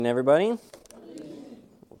Everybody,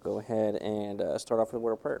 we'll go ahead and start off with a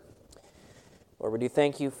word of prayer. Lord, we do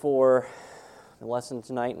thank you for the lesson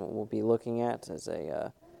tonight, and what we'll be looking at is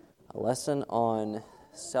a lesson on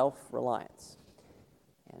self-reliance.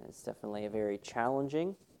 And it's definitely a very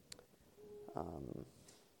challenging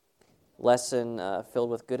lesson filled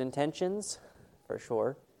with good intentions, for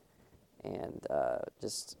sure, and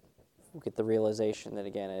just get the realization that,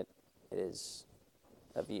 again, it is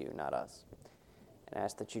of you, not us. And I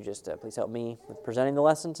ask that you just please help me with presenting the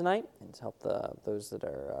lesson tonight, and to help those that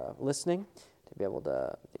are listening to be able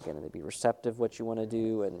to, again, to be receptive what you want to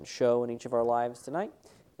do and show in each of our lives tonight,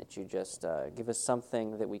 that you just give us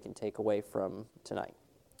something that we can take away from tonight.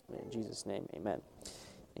 In Jesus' name, amen.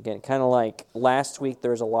 Again, kind of like last week,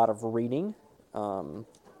 there's a lot of reading to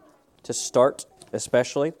start,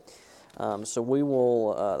 especially. So we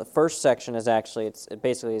will, the first section is actually, it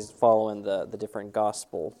basically is following the different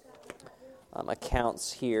gospel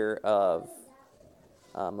accounts here of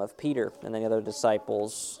Peter and the other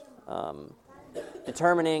disciples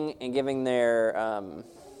determining and giving their, I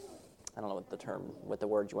don't know what the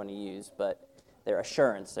word you want to use, but their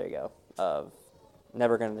assurance, there you go, of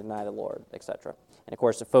never going to deny the Lord, etc. And of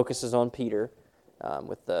course, it focuses on Peter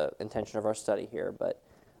with the intention of our study here. But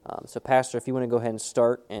so, Pastor, if you want to go ahead and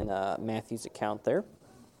start in Matthew's account there.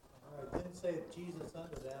 All right, then saith Jesus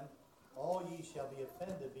unto them, All ye shall be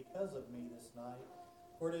offended because of me this night.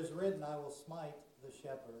 For it is written, I will smite the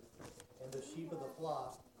shepherd, and the sheep of the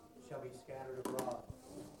flock shall be scattered abroad.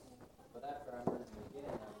 But after I am risen again,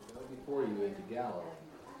 I will go before you into Galilee.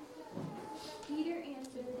 Peter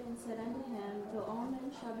answered and said unto him, Though all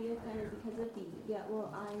men shall be offended because of thee, yet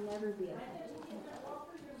will I never be offended.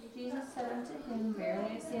 Jesus said unto him,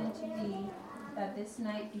 Verily I say unto thee, that this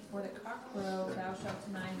night before the cock crow thou shalt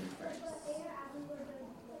deny me thrice.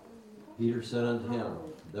 Peter said unto him,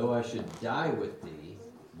 Though I should die with thee,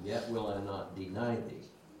 yet will I not deny thee.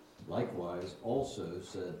 Likewise also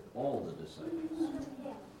said all the disciples.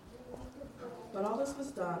 But all this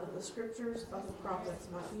was done, that the scriptures of the prophets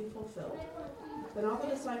might be fulfilled. Then all the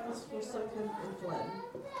disciples forsook him and fled.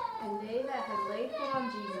 And they that had laid hold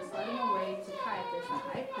on Jesus led him away to Caiaphas the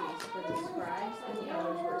high priest, for the scribes and the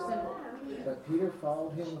elders were assembled. But Peter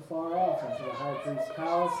followed him afar off into the high priest's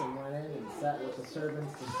palace, and went in and sat with the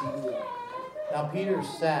servants to see the end. Now Peter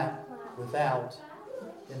sat without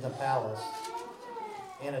in the palace,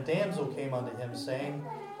 and a damsel came unto him, saying,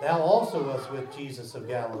 Thou also wast with Jesus of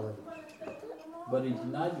Galilee. But he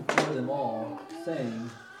denied before them all, saying,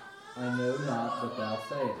 I know not what thou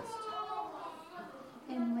sayest.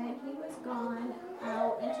 And when he was gone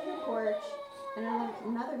out into the porch,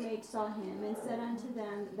 another maid saw him, and said unto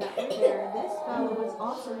them that were there, This fellow was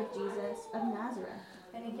also with Jesus of Nazareth.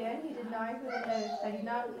 And again he denied with an oath, I do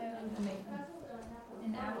not know the maiden.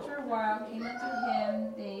 And after a while came unto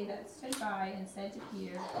him they that stood by, and said to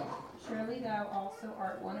Peter, Surely thou also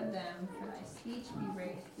art one of them, for thy speech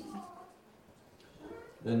bewrayeth thee.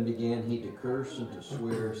 Then began he to curse and to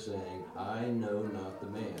swear, saying, I know not the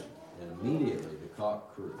man. And immediately the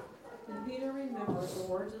cock crew. And Peter remembered the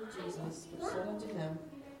words of Jesus, which said unto him,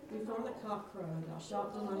 Before the cock crow, thou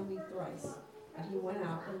shalt deny me thrice. And he went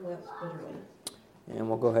out and wept bitterly. And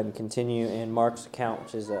we'll go ahead and continue in Mark's account,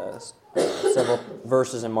 which is several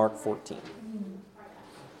verses in Mark 14.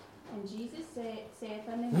 And Jesus saith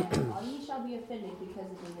unto him, All ye shall be offended because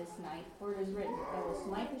of me this night, for it is written, I will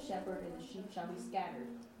smite the shepherd, and the sheep shall be scattered.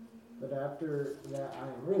 But after that I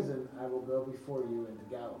am risen, I will go before you into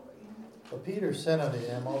Galilee. But Peter said unto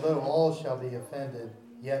him, Although all shall be offended,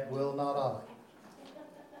 yet will not I.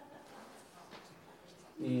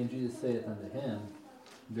 And Jesus saith unto him,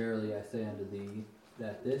 Verily I say unto thee,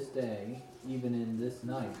 that this day, even in this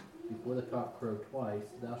night, before the cock crow twice,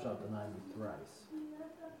 thou shalt deny me thrice.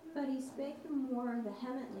 But he spake the more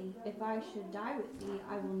vehemently, If I should die with thee,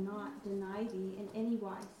 I will not deny thee in any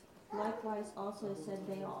wise. Likewise also said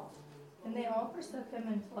they all. And they all forsook him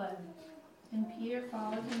and fled. And Peter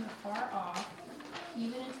followed him afar off,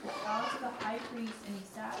 even into the palace of the high priest, and he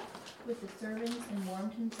sat with the servants and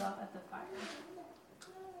warmed himself at the fire.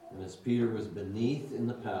 And as Peter was beneath in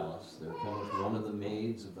the palace, there cometh one of the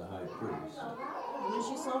maids of the high priest. And when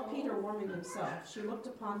she saw Peter warming himself, she looked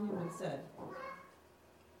upon him and said,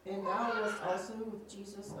 And thou wast also with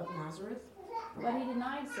Jesus of Nazareth? But he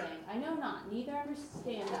denied, saying, I know not, neither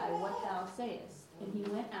understand I what thou sayest. And he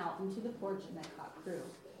went out into the porch, and the cock crew.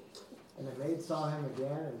 And the maid saw him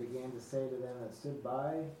again, and began to say to them that stood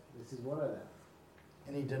by, This is one of them.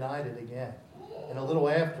 And he denied it again. And a little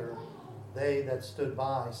after, they that stood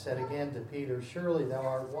by said again to Peter, Surely thou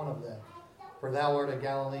art one of them, for thou art a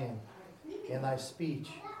Galilean, and thy speech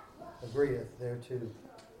agreeth thereto.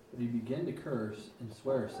 But he began to curse and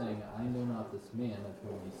swear, saying, I know not this man of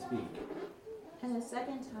whom ye speak. And the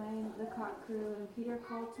second time the cock crew, and Peter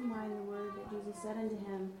called to mind the word that Jesus said unto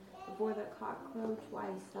him, Before the cock crow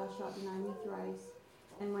twice, thou shalt deny me thrice.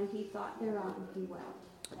 And when he thought thereon, he wept.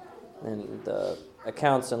 And the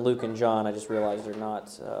accounts in Luke and John, I just realized they're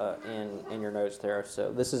not in your notes there.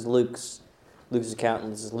 So this is Luke's account,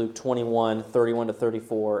 and this is Luke 21, 31 to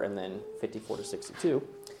 34, and then 54 to 62.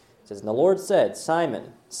 It says, And the Lord said,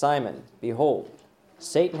 Simon, Simon, behold,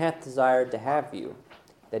 Satan hath desired to have you,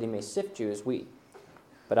 that he may sift you as wheat.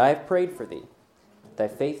 But I have prayed for thee, that thy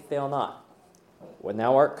faith fail not. When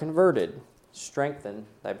thou art converted, strengthen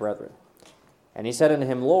thy brethren. And he said unto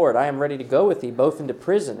him, Lord, I am ready to go with thee both into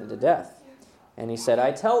prison and to death. And he said,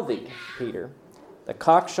 I tell thee, Peter, the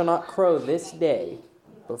cock shall not crow this day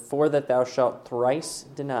before that thou shalt thrice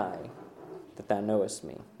deny that thou knowest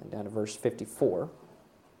me. And down to verse 54.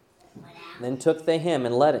 Then took they him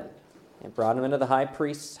and led him, and brought him into the high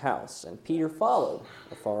priest's house. And Peter followed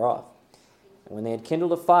afar off. And when they had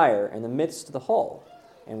kindled a fire in the midst of the hall,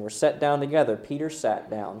 and were set down together, Peter sat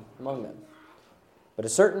down among them. But a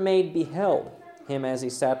certain maid beheld him as he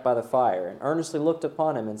sat by the fire, and earnestly looked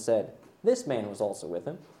upon him, and said, This man was also with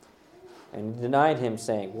him. And he denied him,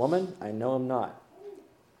 saying, Woman, I know him not.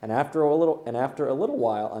 And after a little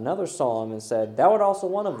while, another saw him, and said, Thou art also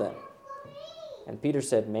one of them. And Peter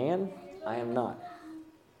said, Man, I am not.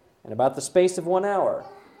 And about the space of 1 hour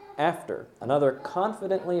after, another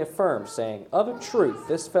confidently affirmed, saying, Of a truth,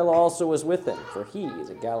 this fellow also was with him, for he is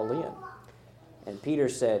a Galilean. And Peter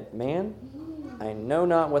said, Man, I know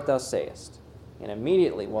not what thou sayest. And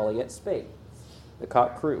immediately, while he yet spake, the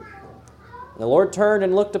cock crew. And the Lord turned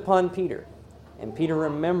and looked upon Peter. And Peter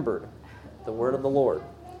remembered the word of the Lord,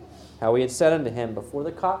 how he had said unto him, Before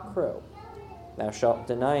the cock crow, thou shalt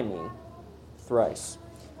deny me thrice.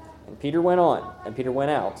 And Peter went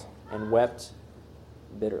out and wept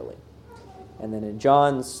bitterly. And then in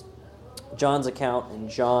John's account, in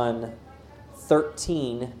John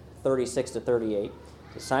 13, 36 to 38,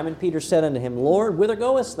 Simon Peter said unto him, Lord, whither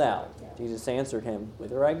goest thou? Jesus answered him,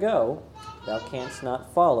 Whither I go, thou canst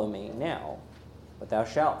not follow me now, but thou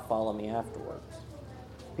shalt follow me afterwards.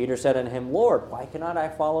 Peter said unto him, Lord, why cannot I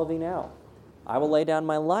follow thee now? I will lay down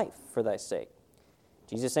my life for thy sake.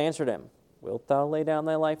 Jesus answered him, Wilt thou lay down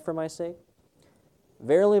thy life for my sake?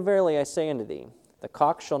 Verily, verily, I say unto thee, the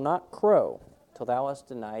cock shall not crow till thou hast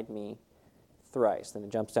denied me thrice. Then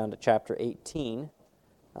it jumps down to chapter 18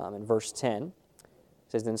 in verse 10. It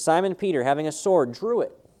says, Then Simon Peter, having a sword, drew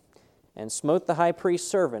it, and smote the high priest's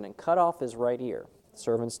servant, and cut off his right ear. The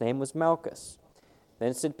servant's name was Malchus.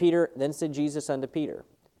 Then said Jesus unto Peter,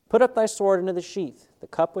 Put up thy sword into the sheath. The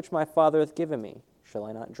cup which my Father hath given me, shall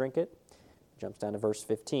I not drink it? Jumps down to verse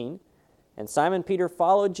 15. And Simon Peter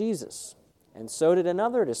followed Jesus, and so did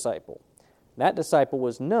another disciple. That disciple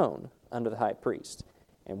was known unto the high priest,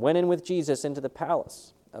 and went in with Jesus into the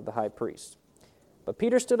palace of the high priest. But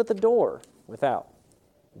Peter stood at the door without.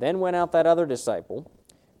 Then went out that other disciple,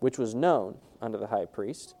 which was known unto the high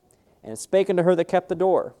priest, and spake unto her that kept the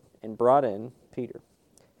door, and brought in Peter.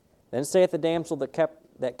 Then saith the damsel that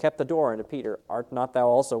kept the door unto Peter, Art not thou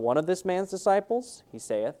also one of this man's disciples? He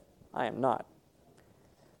saith, I am not.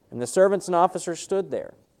 And the servants and officers stood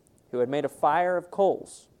there, who had made a fire of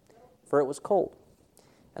coals, for it was cold.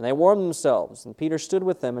 And they warmed themselves, and Peter stood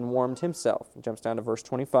with them and warmed himself. It jumps down to verse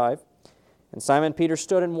 25. And Simon Peter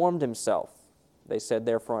stood and warmed himself. They said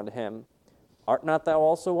therefore unto him, Art not thou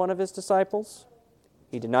also one of his disciples?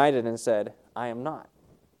 He denied it and said, I am not.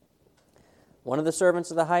 One of the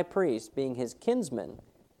servants of the high priest, being his kinsman,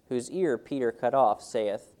 whose ear Peter cut off,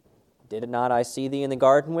 saith, Did not I see thee in the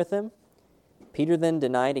garden with him? Peter then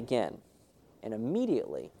denied again, and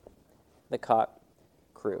immediately the cock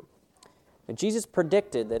crew. And Jesus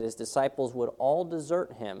predicted that his disciples would all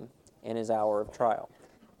desert him in his hour of trial.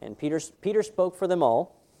 And Peter spoke for them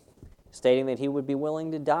all, stating that he would be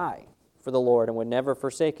willing to die for the Lord and would never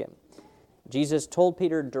forsake him. Jesus told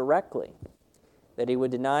Peter directly that he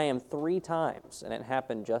would deny him 3 times, and it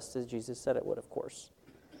happened just as Jesus said it would, of course.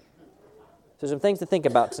 So some things to think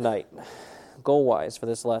about tonight, goal-wise, for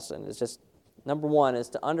this lesson, is just, number 1 is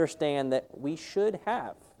to understand that we should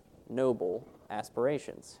have noble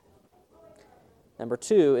aspirations. Number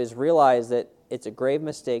 2 is realize that it's a grave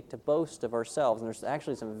mistake to boast of ourselves. And there's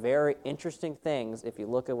actually some very interesting things if you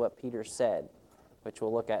look at what Peter said, which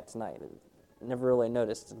we'll look at tonight. I never really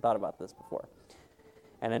noticed and thought about this before.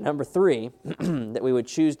 And then number 3, that we would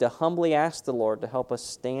choose to humbly ask the Lord to help us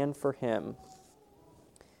stand for him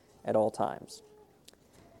at all times.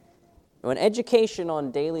 An education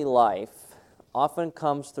on daily life often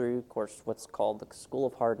comes through, of course, what's called the School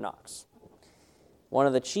of Hard Knocks. One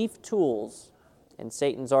of the chief tools in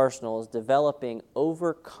Satan's arsenal is developing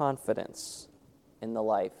overconfidence in the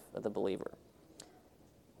life of the believer.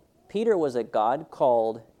 Peter was a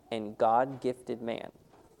God-called and God-gifted man.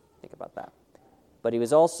 Think about that. But he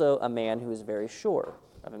was also a man who was very sure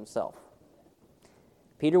of himself.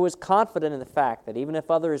 Peter was confident in the fact that even if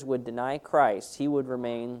others would deny Christ, he would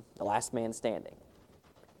remain the last man standing.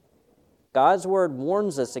 God's word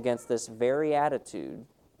warns us against this very attitude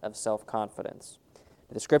of self-confidence.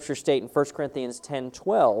 The Scriptures state in 1 Corinthians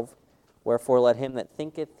 10:12, "Wherefore let him that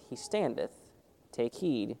thinketh he standeth take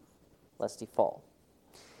heed, lest he fall."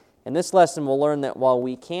 In this lesson, we'll learn that while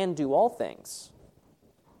we can do all things,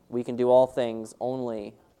 we can do all things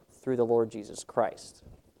only through the Lord Jesus Christ,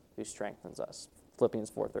 who strengthens us. Philippians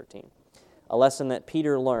 4:13. A lesson that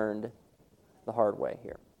Peter learned the hard way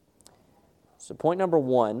here. So point number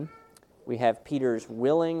 1, we have Peter's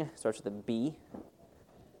willing, starts with a B.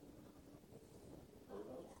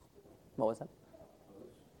 What was that?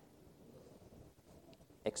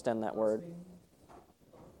 Extend that word.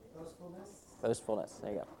 Boastfulness.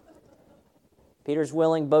 There you go. Peter's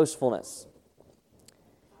willing boastfulness.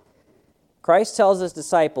 Christ tells his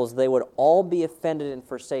disciples they would all be offended and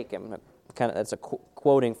forsake him. That's a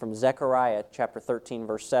quoting from Zechariah chapter 13,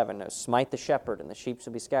 verse 7. "Now, smite the shepherd, and the sheep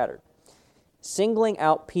shall be scattered." Singling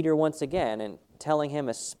out Peter once again and telling him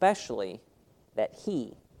especially that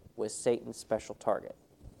he was Satan's special target.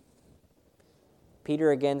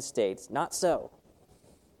 Peter again states, "Not so,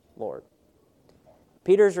 Lord."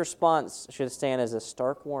 Peter's response should stand as a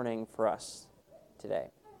stark warning for us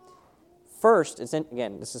today. First,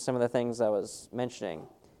 again, this is some of the things I was mentioning.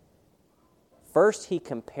 First, he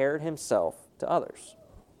compared himself to others.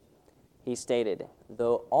 He stated,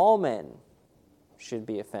 "Though all men should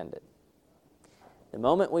be offended." The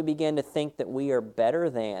moment we begin to think that we are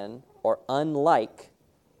better than or unlike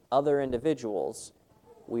other individuals,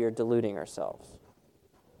 we are deluding ourselves.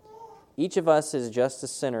 Each of us is just a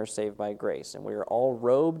sinner saved by grace, and we are all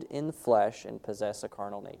robed in flesh and possess a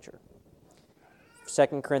carnal nature.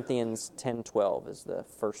 2 Corinthians 10:12 is the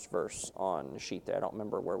first verse on the sheet there. I don't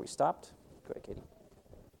remember where we stopped. Go ahead, Katie.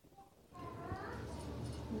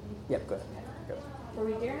 Yep, go ahead. Go. For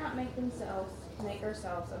we dare not make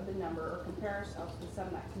ourselves of the number, or compare ourselves with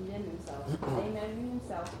some that condemn themselves. They measuring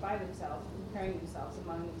themselves by themselves, comparing themselves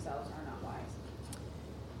among themselves, are not wise.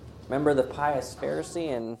 Remember the pious Pharisee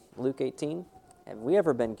in Luke 18? Have we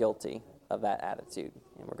ever been guilty of that attitude?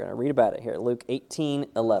 And we're going to read about it here, Luke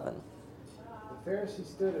 18:11. The Pharisee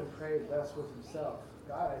stood and prayed thus with himself,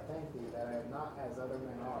 "God, I thank thee that I am not as other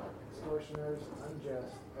men are, extortioners,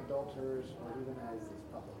 unjust, adulterers, or even as this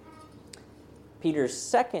public." Peter's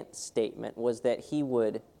second statement was that he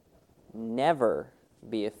would never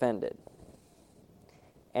be offended.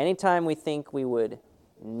 Anytime we think we would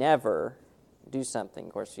never do something,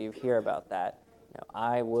 of course you hear about that,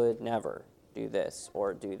 I would never do this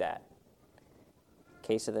or do that.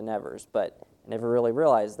 Case of the nevers, but I never really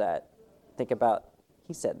realized that. Think about,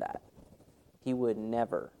 he said that. He would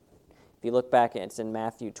never. If you look back, it's in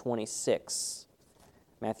Matthew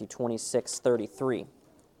 26:33,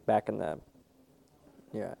 back in the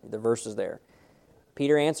verses there.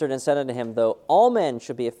 Peter answered and said unto him, "Though all men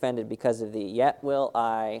should be offended because of thee, yet will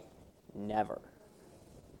I never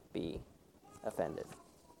be offended."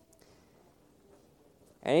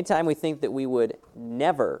 Anytime we think that we would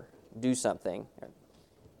never do something,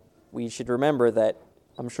 we should remember that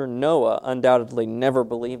I'm sure Noah undoubtedly never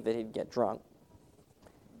believed that he'd get drunk.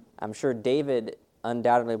 I'm sure David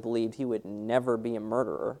undoubtedly believed he would never be a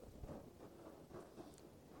murderer.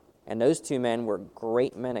 And those two men were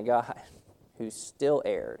great men of God who still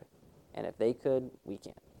erred. And if they could, we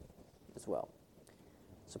can as well.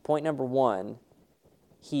 So point number 1,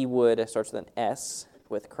 he would, it starts with an S,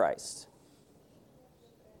 with Christ.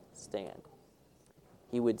 Stand.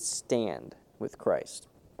 He would stand with Christ.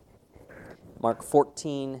 Mark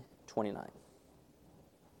 14:29.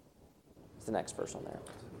 It's the next verse on there.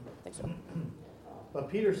 I think so. But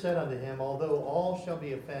Peter said unto him, Although all shall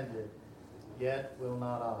be offended, yet will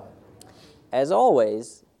not I. As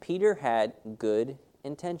always, Peter had good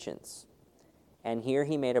intentions. And here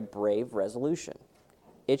he made a brave resolution.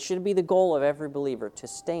 It should be the goal of every believer to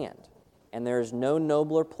stand. And there is no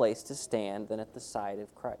nobler place to stand than at the side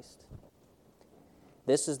of Christ.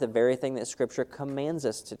 This is the very thing that Scripture commands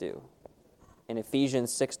us to do. In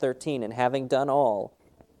Ephesians 6:13, and having done all,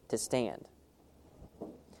 to stand.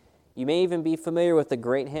 You may even be familiar with the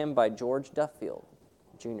great hymn by George Duffield,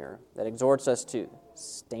 Jr., that exhorts us to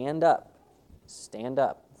stand up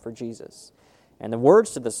for Jesus. And the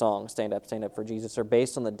words to the song, Stand Up for Jesus, are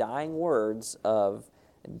based on the dying words of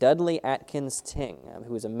Dudley Atkins Ting,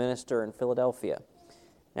 who was a minister in Philadelphia.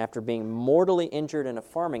 And after being mortally injured in a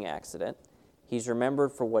farming accident, he's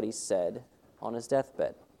remembered for what he said on his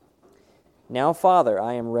deathbed. Now, Father,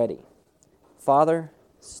 I am ready. Father,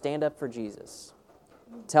 stand up for Jesus.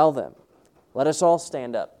 Tell them, let us all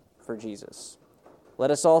stand up for Jesus.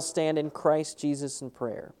 Let us all stand in Christ Jesus in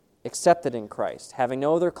prayer, accepted in Christ, having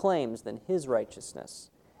no other claims than his righteousness,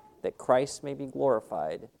 that Christ may be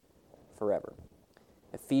glorified forever.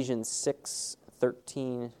 Ephesians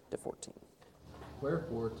 6:13-14.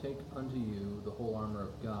 Wherefore take unto you the whole armor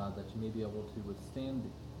of God, that you may be able to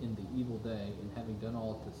withstand in the evil day, and having done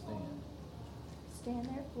all to stand. Stand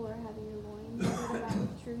therefore, having your loins girded about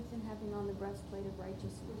with truth, and having on the breastplate of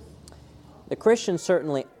righteousness. The Christian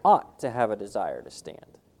certainly ought to have a desire to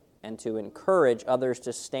stand, and to encourage others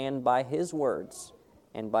to stand by his words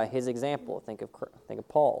and by his example. Think of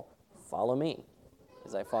Paul. Follow me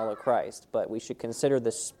as I follow Christ. But we should consider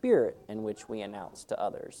the spirit in which we announce to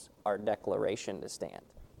others our declaration to stand.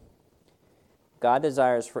 God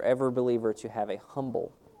desires for every believer to have a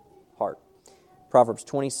humble heart. Proverbs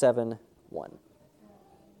 27:1.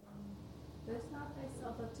 Boast not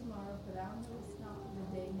thyself of tomorrow, for thou knowest not when the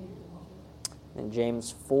day may bring thee. And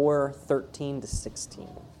James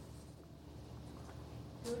 4:13-16.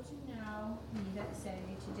 Go to now, ye that say,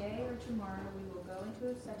 today or tomorrow we will go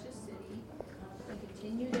into such a city, and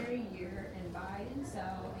continue there a year, and buy and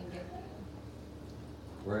sell, and get gain.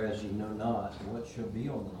 Whereas ye know not what shall be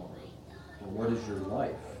on the morrow. For what is your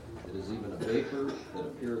life? It is even a vapor that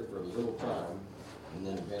appeareth for a little time, and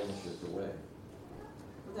then vanisheth away.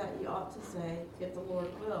 That ye ought to say, if the Lord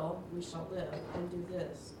will, we shall live, and do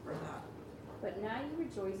this or that. But now you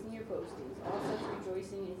rejoice in your boastings. All such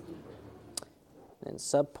rejoicing is evil. And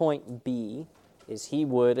subpoint B is he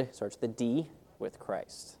would, starts the D, with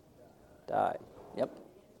Christ. Died. Yep.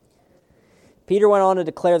 Peter went on to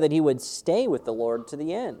declare that he would stay with the Lord to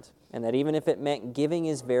the end, and that even if it meant giving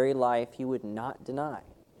his very life, he would not deny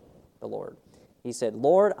the Lord. He said,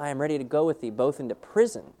 Lord, I am ready to go with thee both into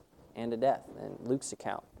prison and to death, in Luke's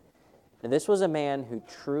account. Now, this was a man who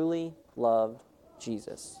truly loved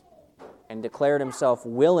Jesus and declared himself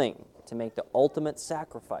willing to make the ultimate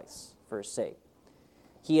sacrifice for his sake.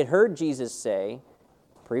 He had heard Jesus say,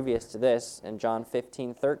 previous to this, in John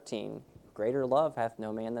 15:13, greater love hath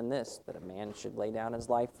no man than this, that a man should lay down his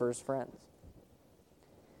life for his friends.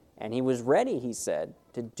 And he was ready, he said,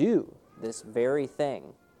 to do this very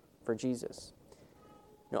thing for Jesus.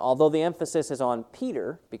 Now, although the emphasis is on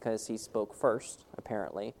Peter, because he spoke first,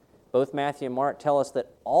 apparently, both Matthew and Mark tell us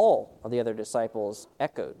that all of the other disciples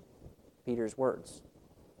echoed Peter's words.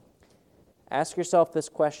 Ask yourself this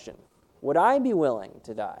question: would I be willing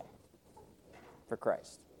to die for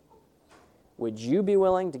Christ? Would you be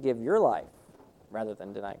willing to give your life rather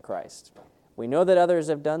than deny Christ? We know that others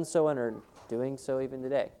have done so and are doing so even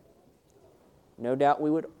today. No doubt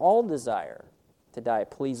we would all desire to die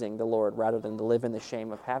pleasing the Lord rather than to live in the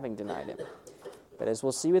shame of having denied him. But as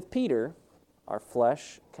we'll see with Peter, our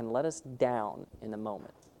flesh can let us down in a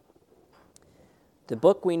moment. The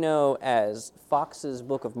book we know as Fox's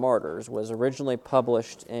Book of Martyrs was originally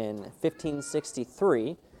published in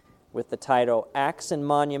 1563 with the title Acts and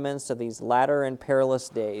Monuments of These Latter and Perilous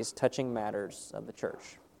Days Touching Matters of the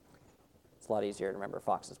Church. It's a lot easier to remember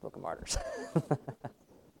Fox's Book of Martyrs.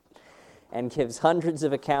 And gives hundreds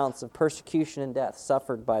of accounts of persecution and death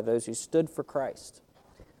suffered by those who stood for Christ,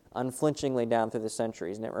 unflinchingly down through the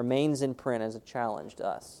centuries, and it remains in print as a challenge to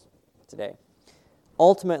us today.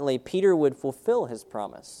 Ultimately, Peter would fulfill his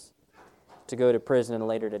promise to go to prison and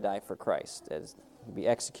later to die for Christ, as he'd be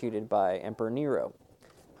executed by Emperor Nero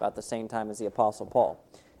about the same time as the Apostle Paul.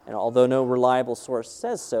 And although no reliable source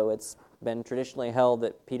says so, it's been traditionally held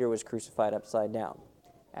that Peter was crucified upside down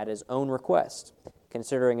at his own request,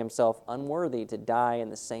 considering himself unworthy to die in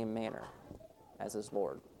the same manner as his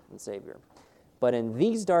Lord and Savior. But in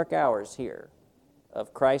these dark hours here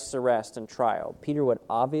of Christ's arrest and trial, Peter would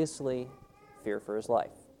obviously fear for his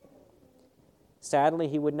life. Sadly,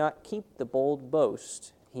 he would not keep the bold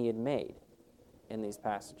boast he had made in these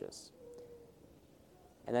passages.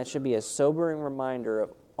 And that should be a sobering reminder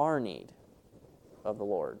of our need of the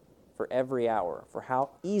Lord for every hour, for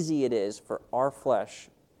how easy it is for our flesh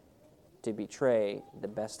to betray the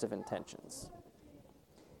best of intentions.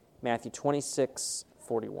 Matthew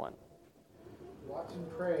 26:41. Watch and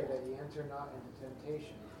pray that ye enter not into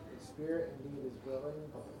temptation. The spirit indeed is willing,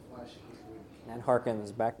 but the flesh is weak. That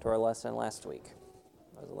harkens back to our lesson last week.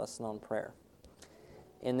 It was a lesson on prayer.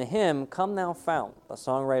 In the hymn, Come Thou Fount, the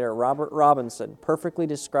songwriter Robert Robinson perfectly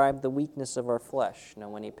described the weakness of our flesh. Now,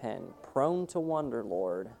 when he penned, prone to wander,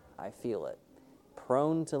 Lord, I feel it.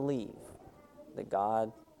 Prone to leave the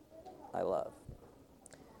God I love.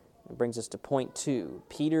 It brings us to point 2.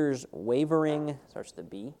 Peter's wavering, starts with the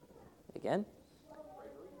B again.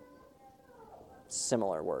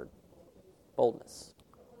 Similar word. Boldness.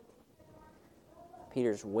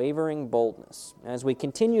 Peter's wavering boldness. As we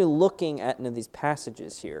continue looking at these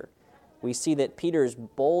passages here, we see that Peter's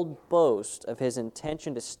bold boast of his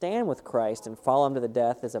intention to stand with Christ and follow him to the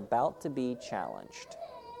death is about to be challenged.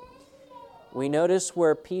 We notice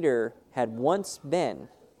where Peter had once been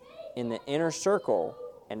in the inner circle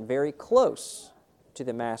and very close to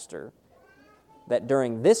the Master, that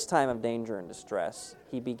during this time of danger and distress,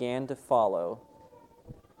 he began to follow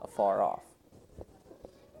afar off.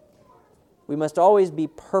 We must always be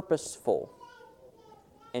purposeful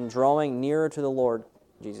in drawing nearer to the Lord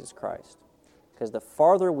Jesus Christ, because the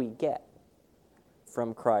farther we get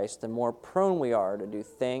from Christ, the more prone we are to do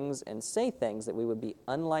things and say things that we would be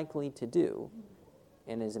unlikely to do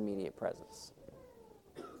in his immediate presence.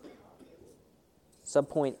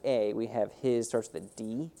 Subpoint A, we have his, starts with a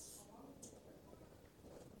D.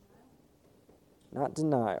 Not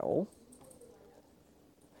denial.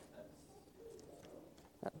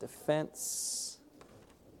 Not defense.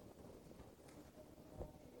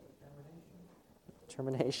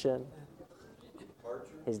 Termination.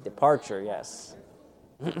 His departure, yes.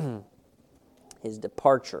 His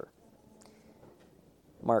departure.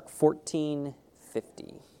 Mark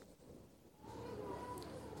 14:50.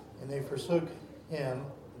 And they forsook him,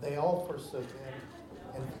 they all forsook him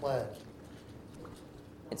and fled.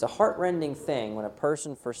 It's a heart-rending thing when a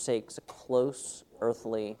person forsakes a close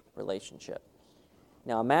earthly relationship.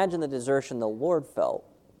 Now imagine the desertion the Lord felt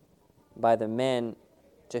by the men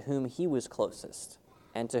to whom he was closest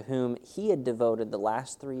and to whom he had devoted the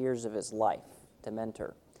last 3 years of his life to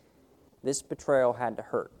mentor. This betrayal had to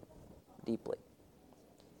hurt deeply.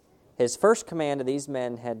 His first command to these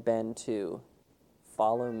men had been to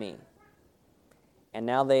follow me. And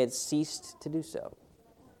now they had ceased to do so.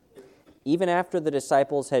 Even after the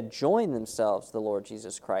disciples had joined themselves to the Lord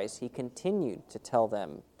Jesus Christ, he continued to tell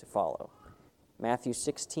them to follow. Matthew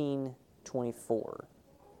 16:24.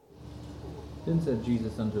 Then said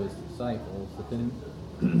Jesus unto his disciples, if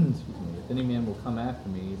any man will come after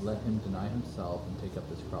me, let him deny himself and take up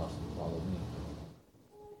his cross and follow me.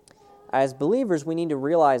 As believers, we need to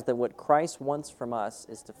realize that what Christ wants from us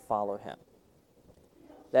is to follow him.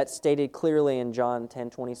 That's stated clearly in John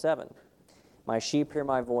 10:27. My sheep hear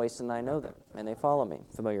my voice, and I know them, and they follow me.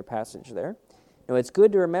 Familiar passage there. Now, it's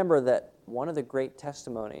good to remember that one of the great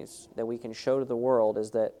testimonies that we can show to the world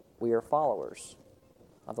is that we are followers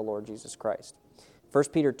of the Lord Jesus Christ.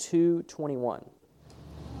 1 Peter 2:21.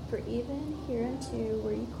 For even hereunto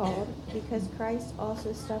were ye called, because Christ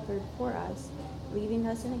also suffered for us, leaving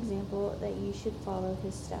us an example that ye should follow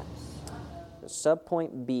his steps. So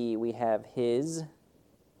subpoint B, we have his,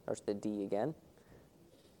 or the D again.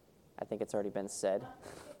 I think it's already been said.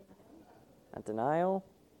 Not denial.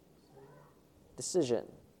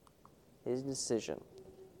 Decision. His decision.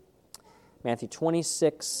 Matthew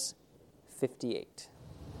 26:58.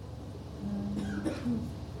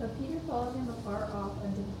 But Peter followed him afar off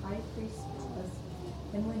unto the high priest's house,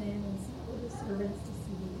 and went in and sat with his servants to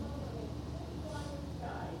see him.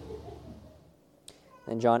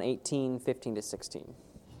 And John 18:15-16. And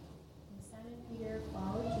Simon Peter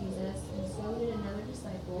followed Jesus, and so did another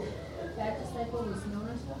disciple. That disciple was known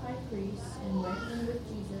unto the high priest, and went in with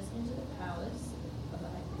Jesus into the palace of the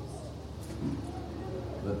high priest.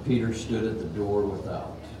 But Peter stood at the door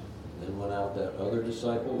without. Then went out that other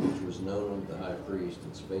disciple, which was known unto the high priest,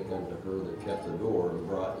 and spake unto her that kept the door, and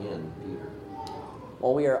brought in Peter.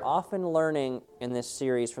 Well, we are often learning in this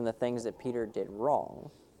series from the things that Peter did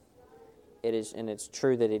wrong. It's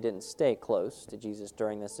true that he didn't stay close to Jesus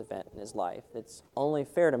during this event in his life. It's only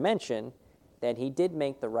fair to mention that he did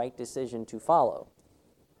make the right decision to follow,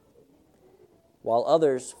 while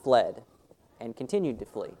others fled and continued to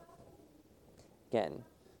flee. Again,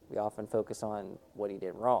 we often focus on what he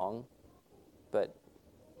did wrong, but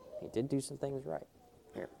he did do some things right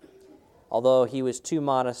here. Although he was too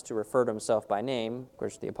modest to refer to himself by name, of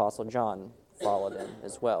course, the Apostle John followed him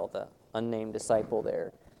as well, the unnamed disciple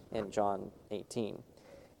there in John 18.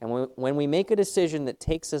 And when we make a decision that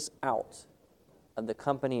takes us out of the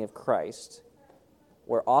company of Christ,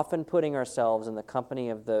 we're often putting ourselves in the company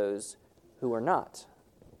of those who are not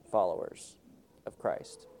followers of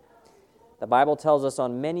Christ. The Bible tells us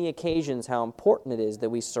on many occasions how important it is that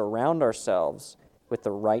we surround ourselves with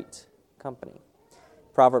the right company.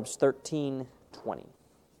 Proverbs 13:20.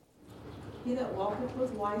 He that walketh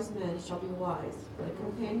with wise men shall be wise, but a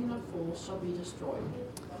companion of fools shall be destroyed.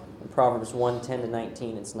 In Proverbs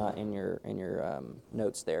 1:10-19, it's not in your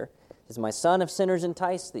notes there. It says, my son, if sinners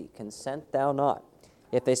entice thee, consent thou not.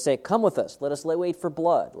 If they say, come with us, let us lay wait for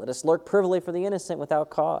blood. Let us lurk privily for the innocent without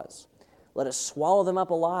cause. Let us swallow them up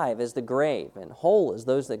alive as the grave, and whole as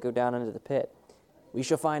those that go down into the pit. We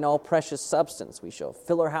shall find all precious substance. We shall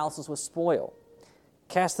fill our houses with spoil.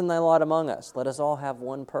 Cast in thy lot among us. Let us all have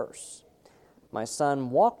one purse. My son,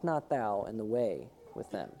 walk not thou in the way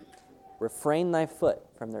with them. Refrain thy foot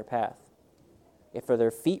from their path. If for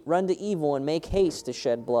their feet run to evil and make haste to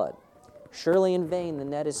shed blood, surely in vain the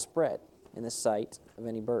net is spread in the sight of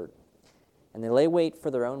any bird. And they lay wait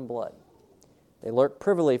for their own blood. They lurk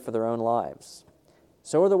privily for their own lives.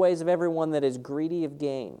 So are the ways of every one that is greedy of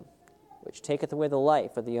gain, which taketh away the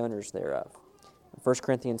life of the owners thereof. 1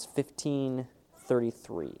 Corinthians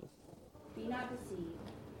 15:33. Be not deceived.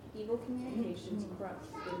 Evil communications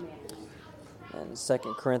corrupt good manners. And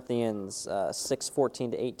 2 Corinthians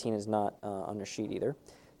 6:14-18 is not on your sheet either.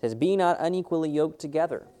 It says, be not unequally yoked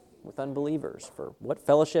together with unbelievers, for what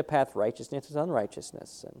fellowship hath righteousness with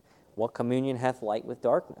unrighteousness? And what communion hath light with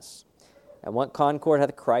darkness? And what concord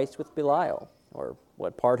hath Christ with Belial? Or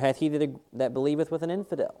what part hath he that believeth with an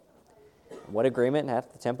infidel? And what agreement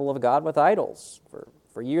hath the temple of God with idols?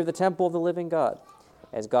 For ye are the temple of the living God.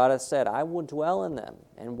 As God hath said, I will dwell in them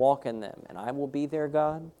and walk in them, and I will be their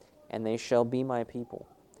God, and they shall be my people.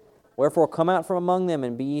 Wherefore come out from among them,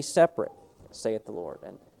 and be ye separate, saith the Lord,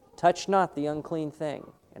 and touch not the unclean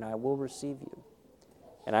thing, and I will receive you.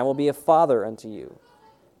 And I will be a father unto you,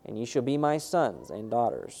 and ye shall be my sons and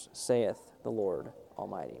daughters, saith the Lord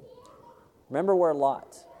Almighty. Remember where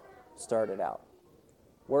Lot started out,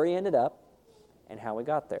 where he ended up, and how he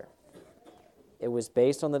got there. It was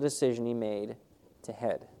based on the decision he made to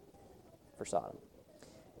head for Sodom.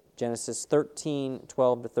 Genesis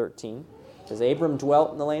 13:12-13 says, Abram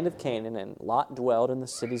dwelt in the land of Canaan, and Lot dwelled in the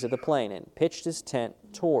cities of the plain, and pitched his tent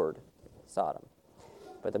toward Sodom.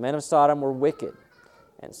 But the men of Sodom were wicked,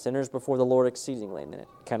 and sinners before the Lord exceedingly. And then it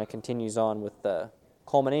kind of continues on with the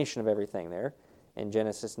culmination of everything there. In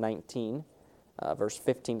Genesis 19, verse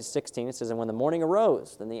 15-16, it says, And when the morning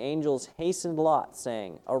arose, then the angels hastened Lot,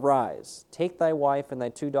 saying, Arise, take thy wife and thy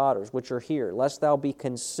 2 daughters, which are here, lest thou be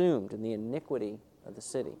consumed in the iniquity of the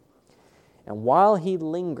city. And while he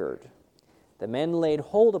lingered, the men laid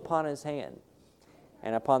hold upon his hand,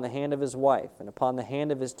 and upon the hand of his wife, and upon the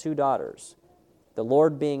hand of his 2 daughters, the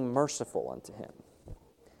Lord being merciful unto him.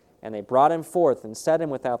 And they brought him forth and set him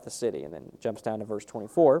without the city. And then jumps down to verse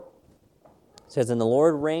 24. It says, And the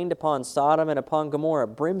Lord rained upon Sodom and upon Gomorrah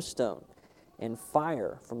brimstone and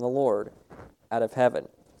fire from the Lord out of heaven.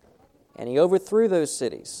 And he overthrew those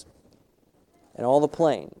cities, and all the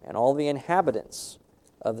plain, and all the inhabitants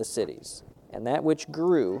of the cities, and that which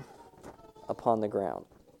grew upon the ground.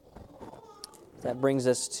 That brings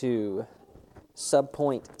us to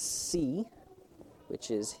subpoint C,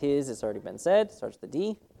 which is his, it's already been said, starts with the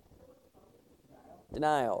D.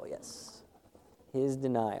 Denial, yes. His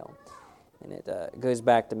denial. And it goes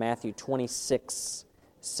back to Matthew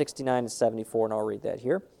 26:69-74, and I'll read that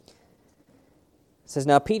here. It says,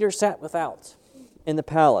 Now Peter sat without in the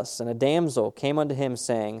palace, and a damsel came unto him,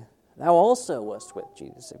 saying, Thou also wast with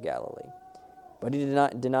Jesus of Galilee. But he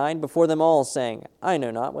denied before them all, saying, I know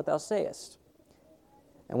not what thou sayest.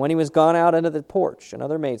 And when he was gone out into the porch,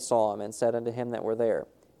 another maid saw him, and said unto him that were there,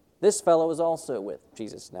 This fellow is also with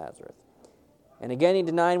Jesus of Nazareth. And again he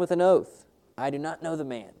denied with an oath, I do not know the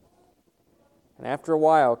man. And after a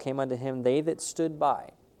while came unto him they that stood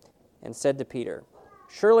by, and said to Peter,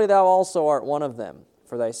 Surely thou also art one of them,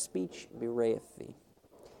 for thy speech bewrayeth thee.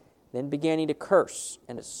 Then began he to curse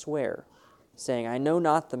and to swear, saying, I know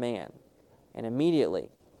not the man. And immediately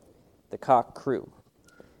the cock crew.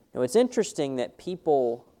 Now it's interesting that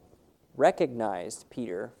people recognized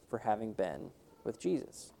Peter for having been with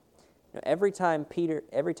Jesus. Now, every time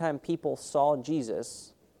people saw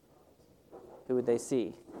Jesus, who would they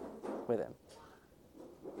see with him?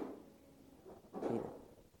 Peter.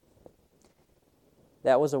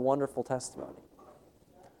 That was a wonderful testimony.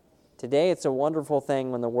 Today, it's a wonderful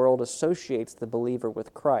thing when the world associates the believer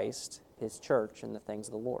with Christ, his church, and the things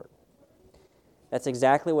of the Lord. That's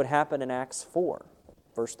exactly what happened in Acts 4,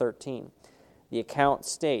 verse 13. The account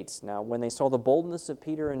states, Now when they saw the boldness of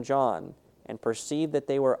Peter and John, and perceived that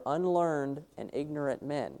they were unlearned and ignorant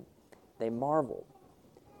men, they marveled,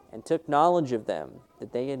 and took knowledge of them,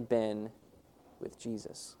 that they had been with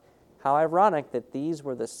Jesus. How ironic that these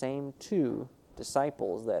were the same 2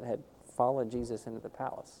 disciples that had followed Jesus into the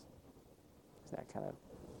palace. Isn't that kind of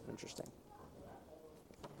interesting?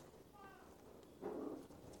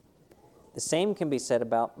 The same can be said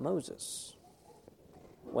about Moses.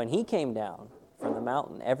 When he came down from the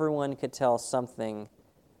mountain, everyone could tell something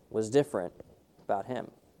was different about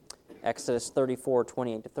him. Exodus 34,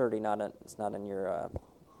 28 to 30. It's not in your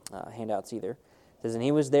handouts either. It says, "And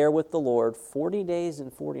he was there with the Lord 40 days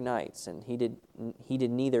and 40 nights, and he did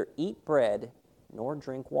neither eat bread nor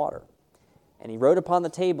drink water. And he wrote upon the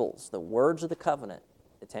tables the words of the covenant,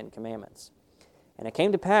 the 10 Commandments. And it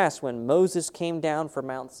came to pass when Moses came down from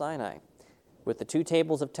Mount Sinai with the 2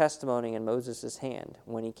 tables of testimony in Moses' hand,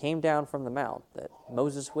 when he came down from the mount, that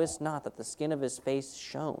Moses wist not that the skin of his face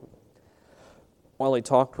shone while he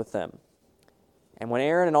talked with them. And when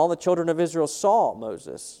Aaron and all the children of Israel saw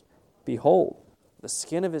Moses, behold, the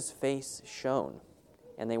skin of his face shone,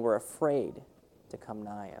 and they were afraid to come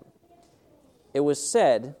nigh him." It was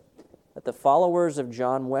said that the followers of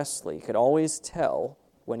John Wesley could always tell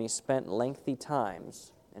when he spent lengthy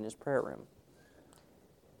times in his prayer room.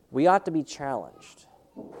 We ought to be challenged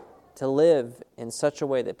to live in such a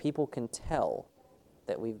way that people can tell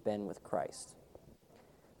that we've been with Christ.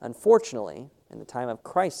 Unfortunately, in the time of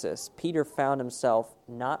crisis, Peter found himself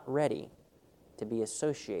not ready to be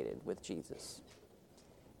associated with Jesus.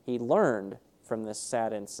 He learned from this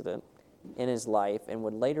sad incident in his life and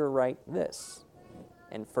would later write this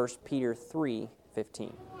in 1 Peter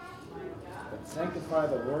 3:15. But sanctify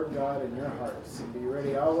the Lord God in your hearts, and be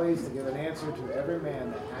ready always to give an answer to every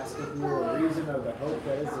man that asketh you a reason of the hope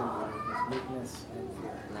that is in you, his weakness and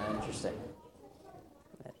fear. Interesting.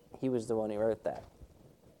 He was the one who wrote that.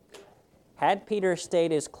 Had Peter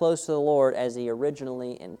stayed as close to the Lord as he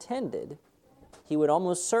originally intended, he would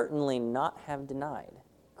almost certainly not have denied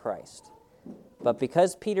Christ. But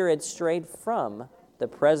because Peter had strayed from the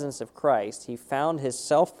presence of Christ, he found his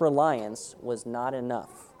self-reliance was not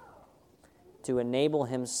enough to enable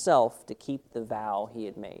himself to keep the vow he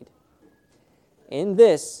had made. In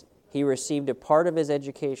this, he received a part of his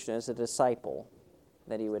education as a disciple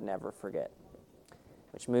that he would never forget.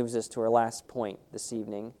 Which moves us to our last point this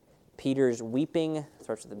evening. Peter's weeping,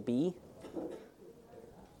 starts with a B.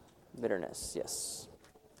 Bitterness, yes.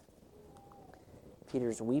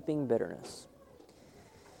 Peter's weeping bitterness.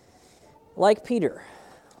 Like Peter,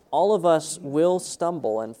 all of us will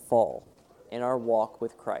stumble and fall in our walk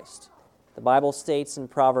with Christ. The Bible states in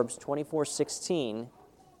Proverbs 24:16,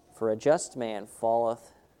 "For a just man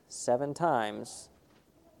falleth 7 times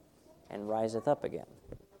and riseth up again."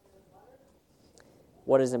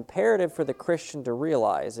 What is imperative for the Christian to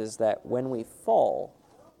realize is that when we fall,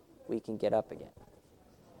 we can get up again.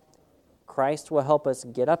 Christ will help us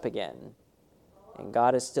get up again, and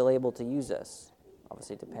God is still able to use us.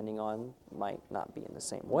 Obviously, depending on, might not be in the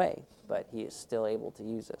same way, but He is still able to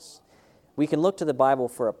use us. We can look to the Bible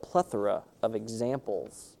for a plethora of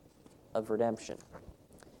examples of redemption.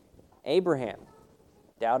 Abraham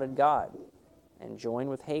doubted God and joined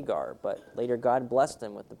with Hagar, but later God blessed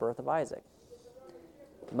him with the birth of Isaac.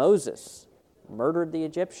 Moses murdered the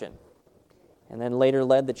Egyptian and then later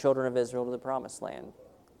led the children of Israel to the promised land.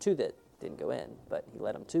 2 that didn't go in, but he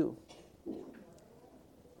led them to.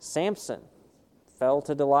 Samson fell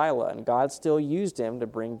to Delilah, and God still used him to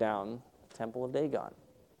bring down the temple of Dagon.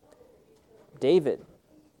 David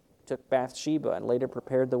took Bathsheba and later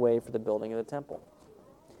prepared the way for the building of the temple.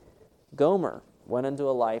 Gomer went into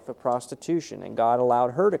a life of prostitution, and God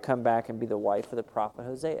allowed her to come back and be the wife of the prophet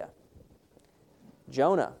Hosea.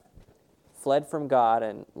 Jonah fled from God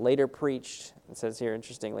and later preached, it says here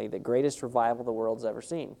interestingly, the greatest revival the world's ever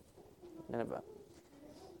seen, Nineveh.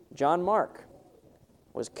 John Mark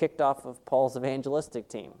was kicked off of Paul's evangelistic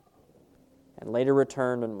team and later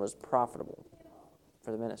returned and was profitable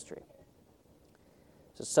for the ministry.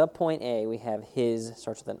 So subpoint A, we have his,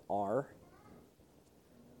 starts with an R.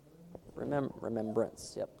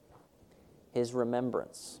 Remembrance, yep. His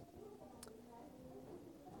remembrance.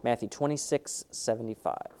 Matthew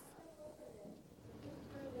 26:75.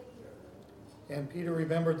 And Peter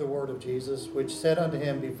remembered the word of Jesus, which said unto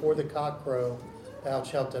him, Before the cock crow, thou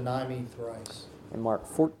shalt deny me thrice. And Mark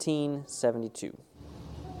 14:72.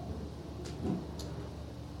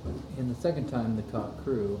 And the second time the cock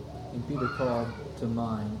crew, and Peter called to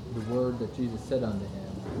mind the word that Jesus said unto him,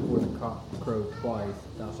 Before the cock crowed twice,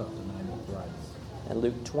 thou shalt deny me thrice. And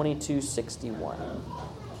Luke 22:61.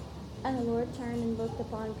 And the Lord turned and looked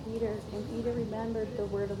upon Peter, and Peter remembered the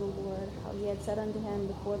word of the Lord, how he had said unto him,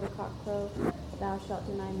 Before the cock crow, thou shalt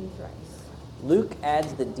deny me thrice. Luke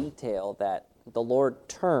adds the detail that the Lord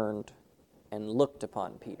turned and looked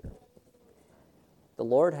upon Peter. The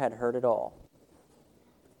Lord had heard it all.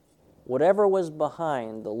 Whatever was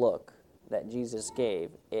behind the look that Jesus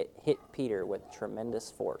gave, it hit Peter with tremendous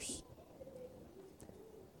force.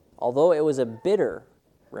 Although it was a bitter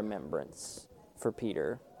remembrance for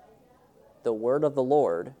Peter, the word of the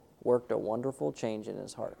Lord worked a wonderful change in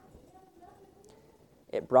his heart.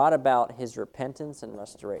 It brought about his repentance and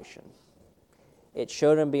restoration. It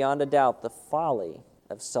showed him beyond a doubt the folly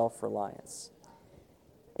of self-reliance.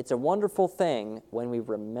 It's a wonderful thing when we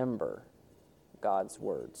remember God's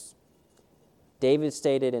words. David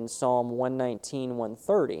stated in Psalm 119,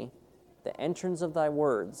 130, "The entrance of thy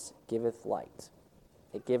words giveth light.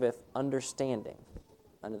 It giveth understanding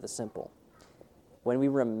unto the simple." When we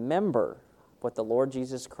remember what the Lord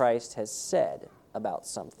Jesus Christ has said about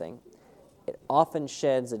something, it often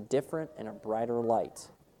sheds a different and a brighter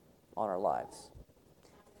light on our lives.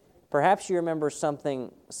 Perhaps you remember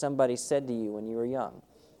something somebody said to you when you were young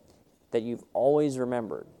that you've always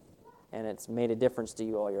remembered, and it's made a difference to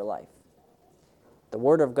you all your life. The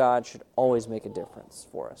Word of God should always make a difference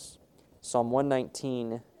for us. Psalm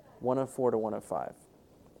 119, 104 to 105.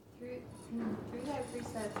 Through thy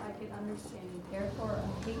precepts I get understanding, therefore I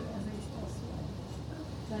hate every falsehood.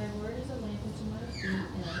 Thy word is a lamp unto my feet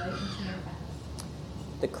and a light unto my path.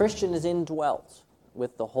 The Christian is indwelt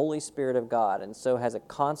with the Holy Spirit of God, and so has a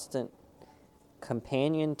constant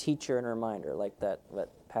companion, teacher, and reminder, like that what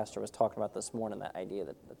Pastor was talking about this morning, that idea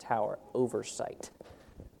that the tower, oversight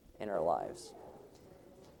in our lives.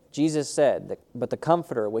 Jesus said, "But the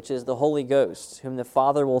Comforter, which is the Holy Ghost, whom the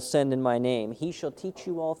Father will send in my name, he shall teach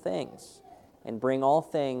you all things, and bring all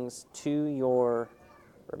things to your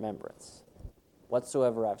remembrance,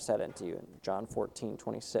 whatsoever I've said unto you," in John 14,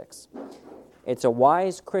 26. It's a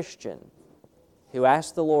wise Christian who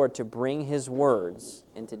asks the Lord to bring his words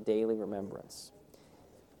into daily remembrance.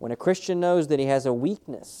 When a Christian knows that he has a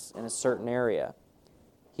weakness in a certain area,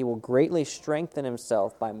 he will greatly strengthen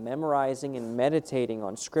himself by memorizing and meditating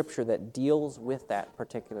on Scripture that deals with that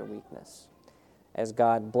particular weakness, as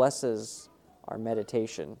God blesses our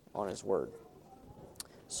meditation on His Word.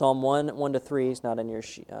 Psalm 1:1-3 is not on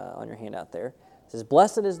your handout there. It says,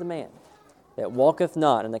 "Blessed is the man that walketh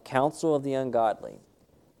not in the counsel of the ungodly,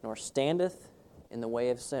 nor standeth in the way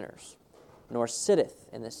of sinners, nor sitteth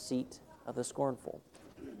in the seat of the scornful.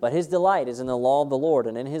 But his delight is in the law of the Lord,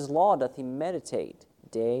 and in his law doth he meditate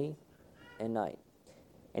day and night.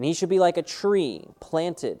 And he shall be like a tree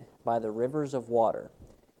planted by the rivers of water,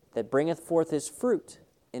 that bringeth forth his fruit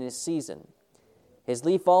in his season. His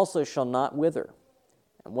leaf also shall not wither,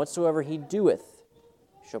 and whatsoever he doeth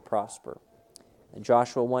shall prosper." And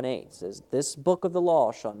Joshua 1:8 says, "This book of the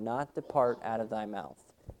law shall not depart out of thy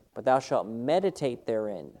mouth, but thou shalt meditate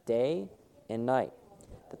therein day and night,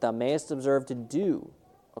 that thou mayest observe to do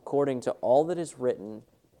according to all that is written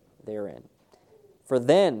therein. For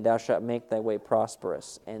then thou shalt make thy way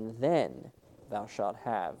prosperous, and then thou shalt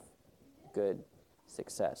have good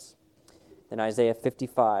success." Then Isaiah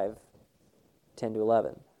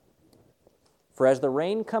 55:10-11. "For as the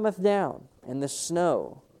rain cometh down, and the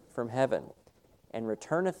snow from heaven, and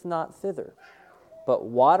returneth not thither, but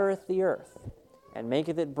watereth the earth, and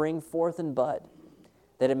maketh it bring forth and bud,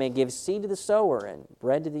 that it may give seed to the sower and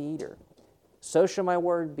bread to the eater, so shall my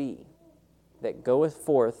word be that goeth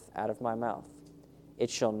forth out of my mouth. It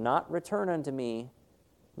shall not return unto me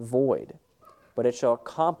void, but it shall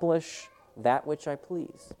accomplish that which I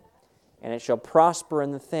please, and it shall prosper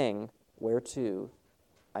in the thing whereto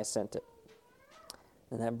I sent it."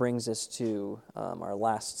 And that brings us to our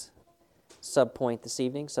last subpoint this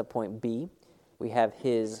evening, subpoint B. We have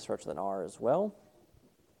his, starts with an R as well.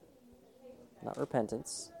 Not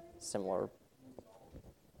repentance, similar.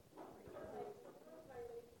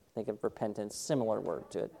 Think of repentance, similar word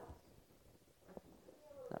to it.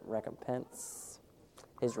 Not recompense.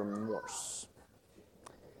 His remorse.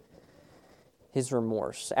 His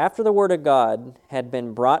remorse. After the word of God had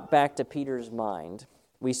been brought back to Peter's mind,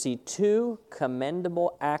 we see two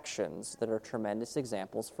commendable actions that are tremendous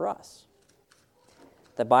examples for us.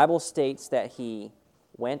 The Bible states that he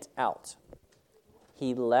went out.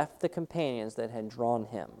 He left the companions that had drawn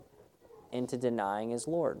him into denying his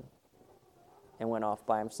Lord and went off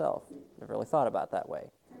by himself. Never really thought about it that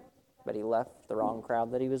way. But he left the wrong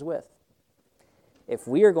crowd that he was with. If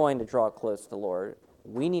we are going to draw close to the Lord,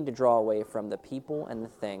 we need to draw away from the people and the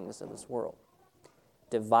things of this world.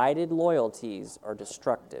 Divided loyalties are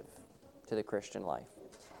destructive to the Christian life.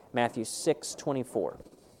 Matthew 6:24.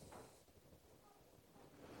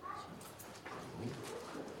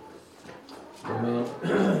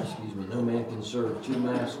 No man can serve two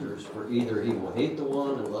masters, for either he will hate the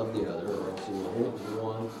one and love the other, or else he will hold to the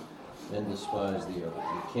one and despise the other.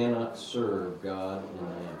 You cannot serve God and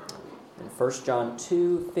mammon. In 1 John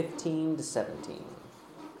 2:15-17.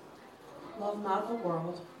 Love not the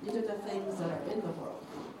world, neither the things that are in the world.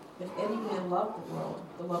 If any man love the world,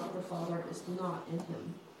 the love of the Father is not in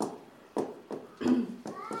him.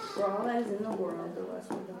 For all that is in the world, the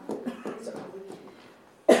lust of the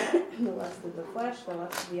the lust of the flesh, the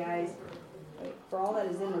lust of the eyes. For all that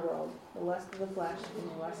is in the world, the lust of the flesh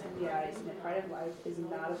and the lust of the eyes and the pride of life is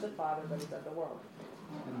not of the Father, but is of the world.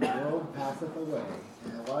 And the world passeth away,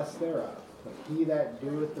 and the lust thereof, but he that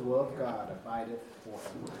doeth the will of God abideth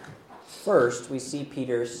forever. First, we see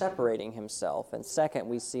Peter separating himself, and second,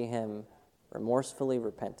 we see him remorsefully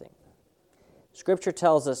repenting. Scripture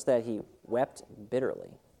tells us that he wept bitterly.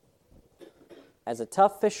 As a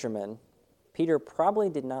tough fisherman, Peter probably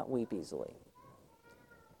did not weep easily.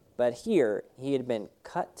 But here, he had been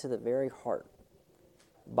cut to the very heart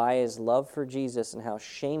by his love for Jesus and how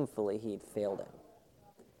shamefully he had failed him.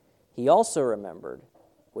 He also remembered,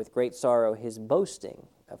 with great sorrow, his boasting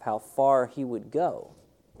of how far he would go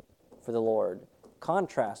for the Lord,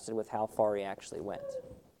 contrasted with how far he actually went.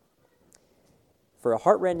 For a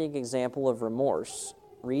heart-rending example of remorse,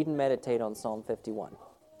 read and meditate on Psalm 51,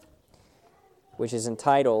 which is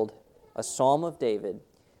entitled, A Psalm of David,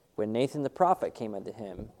 when Nathan the prophet came unto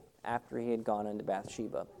him after he had gone unto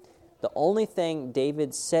Bathsheba. The only thing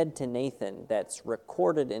David said to Nathan that's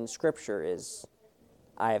recorded in Scripture is,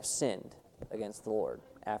 I have sinned against the Lord,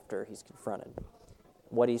 after he's confronted.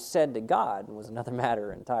 What he said to God was another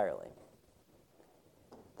matter entirely.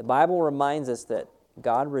 The Bible reminds us that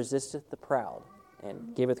God resisteth the proud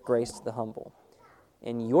and giveth grace to the humble.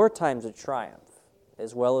 In your times of triumph,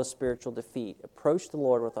 as well as spiritual defeat, approach the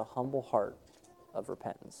Lord with a humble heart of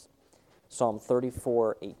repentance. Psalm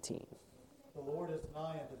 34:18. The Lord is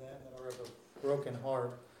nigh unto them that are of a broken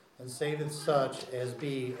heart, and saveth such as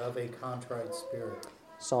be of a contrite spirit.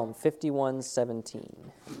 Psalm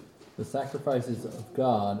 51:17. The sacrifices of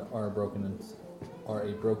God are a broken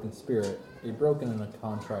spirit, a broken and a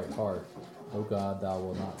contrite heart. O God, thou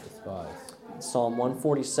wilt not despise. Psalm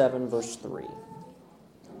 147, verse 3.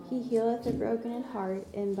 He healeth the broken in heart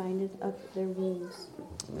and bindeth up their wounds.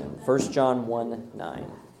 And 1 John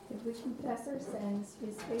 1:9. If we confess our sins, he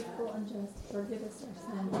is faithful and just to forgive us our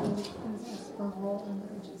sins and to cleanse us from all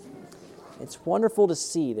unrighteousness. It's wonderful to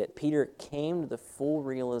see that Peter came to the full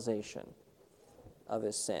realization of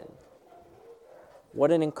his sin.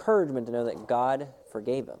 What an encouragement to know that God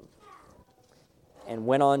forgave him and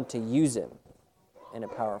went on to use him in a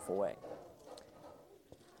powerful way.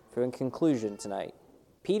 So in conclusion tonight,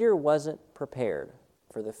 Peter wasn't prepared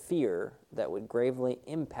for the fear that would gravely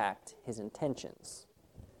impact his intentions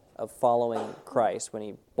of following Christ when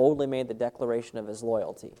he boldly made the declaration of his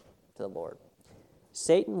loyalty to the Lord.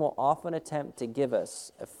 Satan will often attempt to give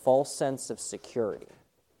us a false sense of security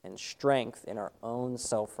and strength in our own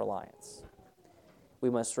self-reliance. We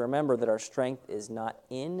must remember that our strength is not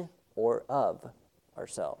in or of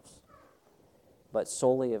ourselves, but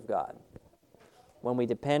solely of God. When we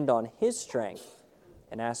depend on his strength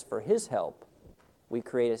and ask for his help, we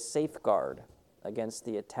create a safeguard against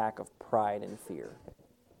the attack of pride and fear.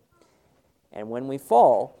 And when we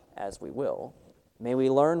fall, as we will, may we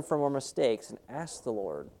learn from our mistakes and ask the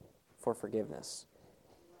Lord for forgiveness.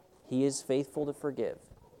 He is faithful to forgive,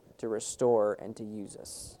 to restore, and to use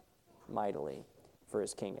us mightily for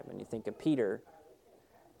his kingdom. And you think of Peter,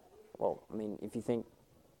 if you think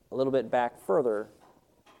a little bit back further,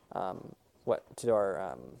 to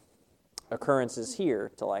our occurrences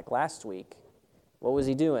here, to like last week, what was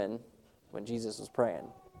he doing when Jesus was praying?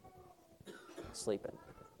 Sleeping.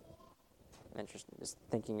 Interesting, just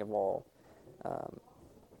thinking of all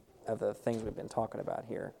of the things we've been talking about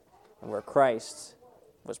here, and where Christ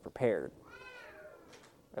was prepared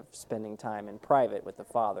of spending time in private with the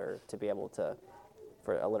Father to be able to,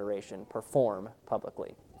 for alliteration, perform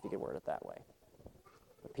publicly, if you could word it that way.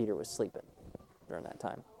 But Peter was sleeping during that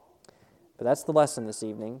time. But that's the lesson this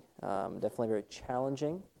evening. Definitely a very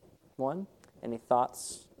challenging one. Any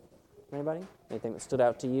thoughts, anybody? Anything that stood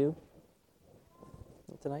out to you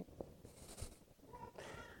tonight?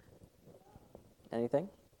 Anything?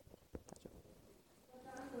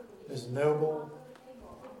 As noble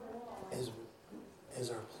as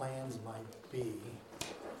our plans might be,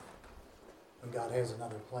 when God has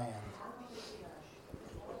another plan,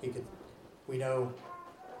 we know,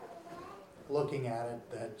 looking at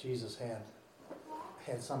it, that Jesus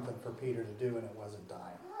had something for Peter to do, and it wasn't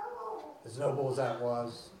dying. As noble as that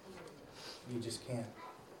was, you just can't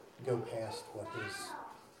go past what his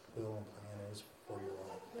will and plan is for your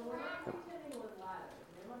life.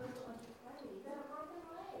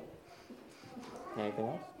 Anything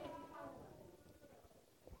else?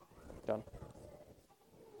 John?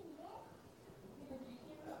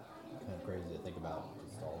 Kind of crazy to think about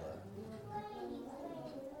just all that.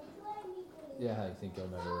 Yeah, how you think you'll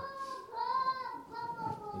never,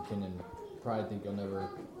 you can in pride think you'll never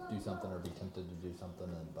do something or be tempted to do something,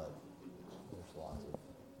 but there's lots of,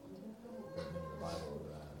 in the Bible,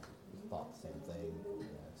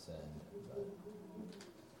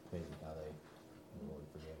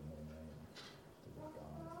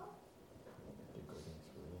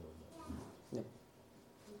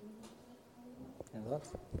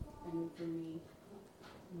 thoughts? And for me,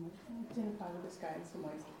 I can identify with this guy in some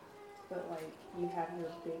ways, but like you have your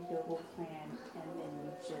big noble plan and then you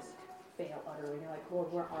just fail utterly. And you're like, Lord,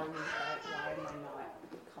 where are you? Why am I not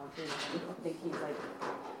confident? I think he's like,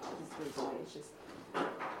 this is why it's just,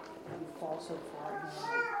 you fall so far and you're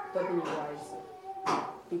like, but then you realize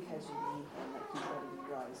because you need him, like he's letting you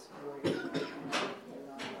realize where you're not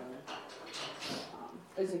alone.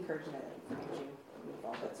 It was encouraging that he forgives you.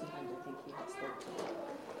 But sometimes I think he has to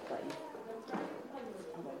let you,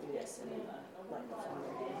 I'm going to do this, and then let you fall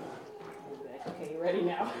your hand. And be like, okay, you're ready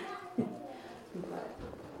now. But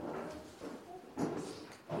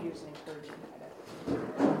Peter's an encouraging guy to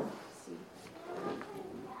see.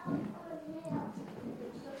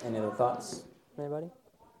 Any other thoughts, anybody?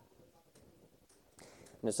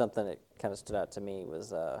 Something that kind of stood out to me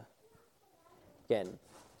was, again,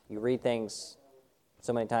 you read things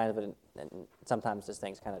so many times, but and sometimes these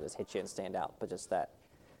things kind of just hit you and stand out. But just that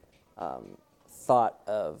thought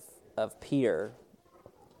of Peter,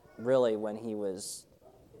 really, when he was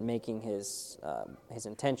making his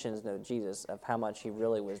intentions know Jesus, of how much he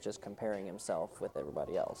really was just comparing himself with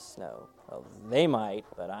everybody else. No, well, they might,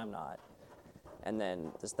 but I'm not. And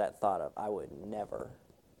then just that thought of, I would never.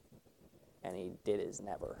 And he did his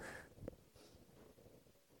never.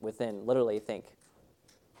 Within, literally, think,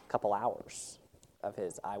 a couple hours of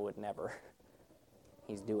his I would never,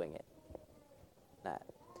 he's doing it. That.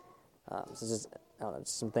 So just, I don't know,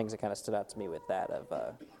 just some things that kind of stood out to me with that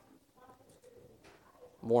of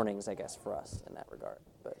warnings, I guess, for us in that regard.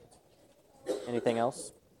 But anything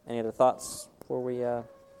else? Any other thoughts before we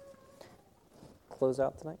close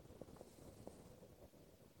out tonight?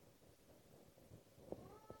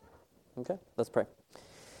 Okay, let's pray.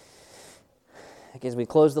 As we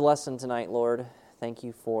close the lesson tonight, Lord, thank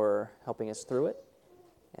you for helping us through it.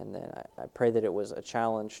 And then I pray that it was a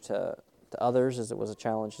challenge to others as it was a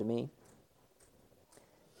challenge to me,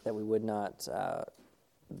 that we would not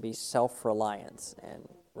be self-reliant and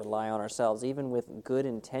rely on ourselves, even with good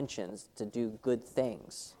intentions to do good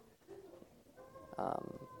things.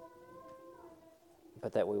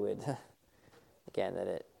 But that we would, again, that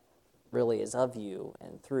it really is of you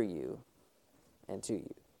and through you and to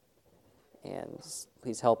you. And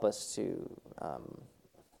please help us to,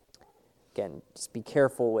 again, just be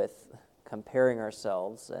careful with comparing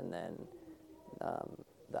ourselves and then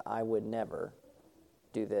the I would never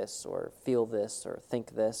do this or feel this or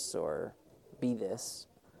think this or be this.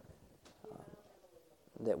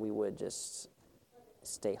 That we would just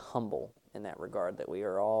stay humble in that regard, that we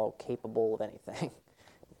are all capable of anything,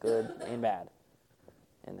 good and bad,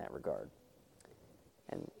 in that regard.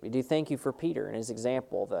 And we do thank you for Peter and his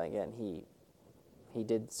example that, again, he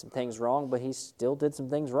did some things wrong, but he still did some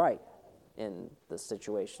things right in the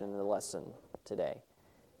situation, in the lesson today.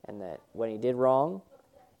 And that when he did wrong,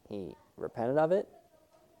 he repented of it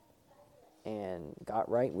and got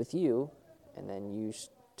right with you, and then you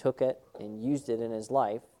took it and used it in his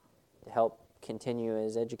life to help continue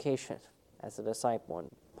his education as a disciple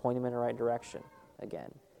and point him in the right direction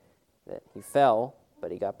again. That he fell,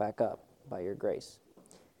 but he got back up by your grace.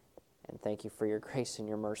 And thank you for your grace and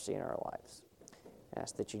your mercy in our lives. I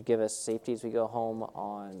ask that you'd give us safety as we go home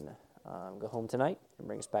tonight and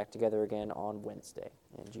bring us back together again on Wednesday.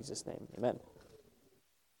 In Jesus' name, amen.